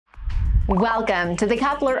Welcome to the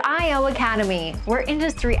Coupler.io Academy, where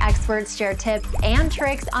industry experts share tips and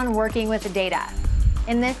tricks on working with data.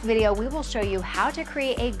 In this video, we will show you how to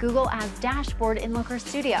create a Google Ads dashboard in Looker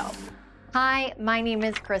Studio. Hi, my name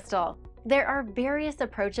is Crystal. There are various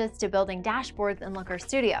approaches to building dashboards in Looker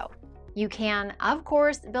Studio. You can, of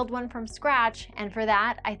course, build one from scratch, and for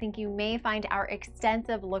that, I think you may find our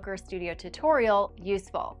extensive Looker Studio tutorial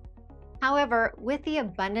useful. However, with the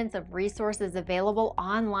abundance of resources available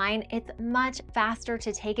online, it's much faster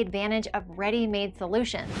to take advantage of ready-made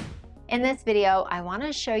solutions. In this video, I want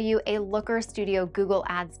to show you a Looker Studio Google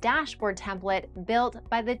Ads dashboard template built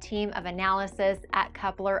by the team of analysis at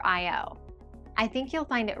Coupler.io. I think you'll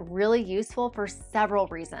find it really useful for several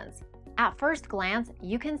reasons. At first glance,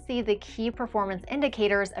 you can see the key performance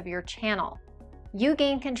indicators of your channel. You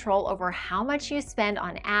gain control over how much you spend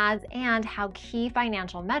on ads and how key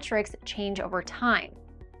financial metrics change over time.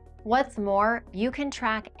 What's more, you can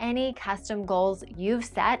track any custom goals you've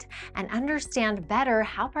set and understand better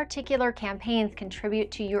how particular campaigns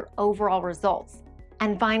contribute to your overall results.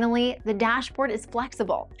 And finally, the dashboard is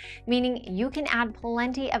flexible, meaning you can add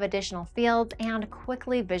plenty of additional fields and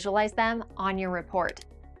quickly visualize them on your report.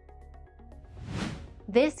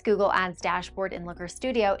 This Google Ads dashboard in Looker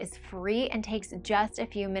Studio is free and takes just a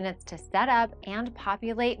few minutes to set up and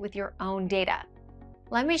populate with your own data.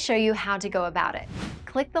 Let me show you how to go about it.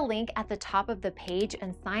 Click the link at the top of the page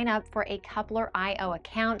and sign up for a Coupler.io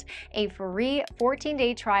account. A free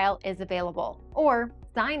 14-day trial is available, or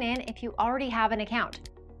sign in if you already have an account.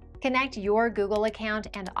 Connect your Google account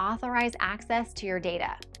and authorize access to your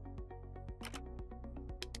data.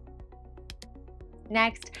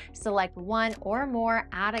 Next, select one or more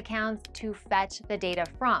ad accounts to fetch the data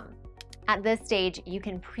from. At this stage, you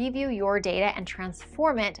can preview your data and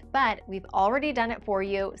transform it, but we've already done it for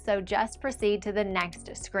you, so just proceed to the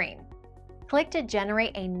next screen. Click to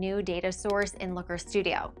generate a new data source in Looker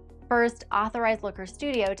Studio. First, authorize Looker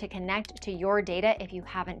Studio to connect to your data if you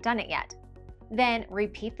haven't done it yet. Then,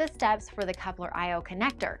 repeat the steps for the Coupler.io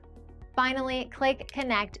connector. Finally, click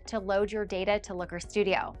Connect to load your data to Looker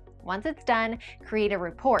Studio. Once it's done, create a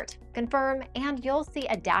report, confirm, and you'll see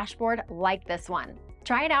a dashboard like this one.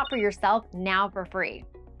 Try it out for yourself now for free.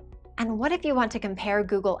 And what if you want to compare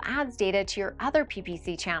Google Ads data to your other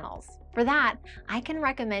PPC channels? For that, I can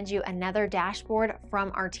recommend you another dashboard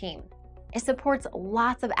from our team. It supports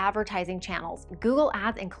lots of advertising channels, Google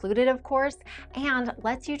Ads included, of course, and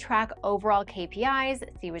lets you track overall KPIs,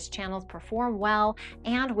 see which channels perform well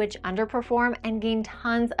and which underperform, and gain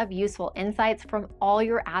tons of useful insights from all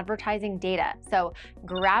your advertising data. So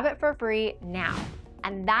grab it for free now.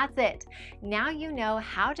 And that's it. Now you know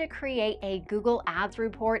how to create a Google Ads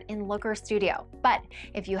report in Looker Studio. But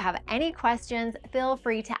if you have any questions, feel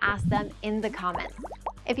free to ask them in the comments.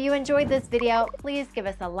 If you enjoyed this video, please give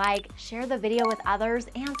us a like, share the video with others,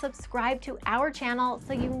 and subscribe to our channel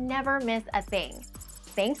so you never miss a thing.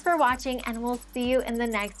 Thanks for watching, and we'll see you in the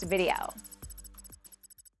next video.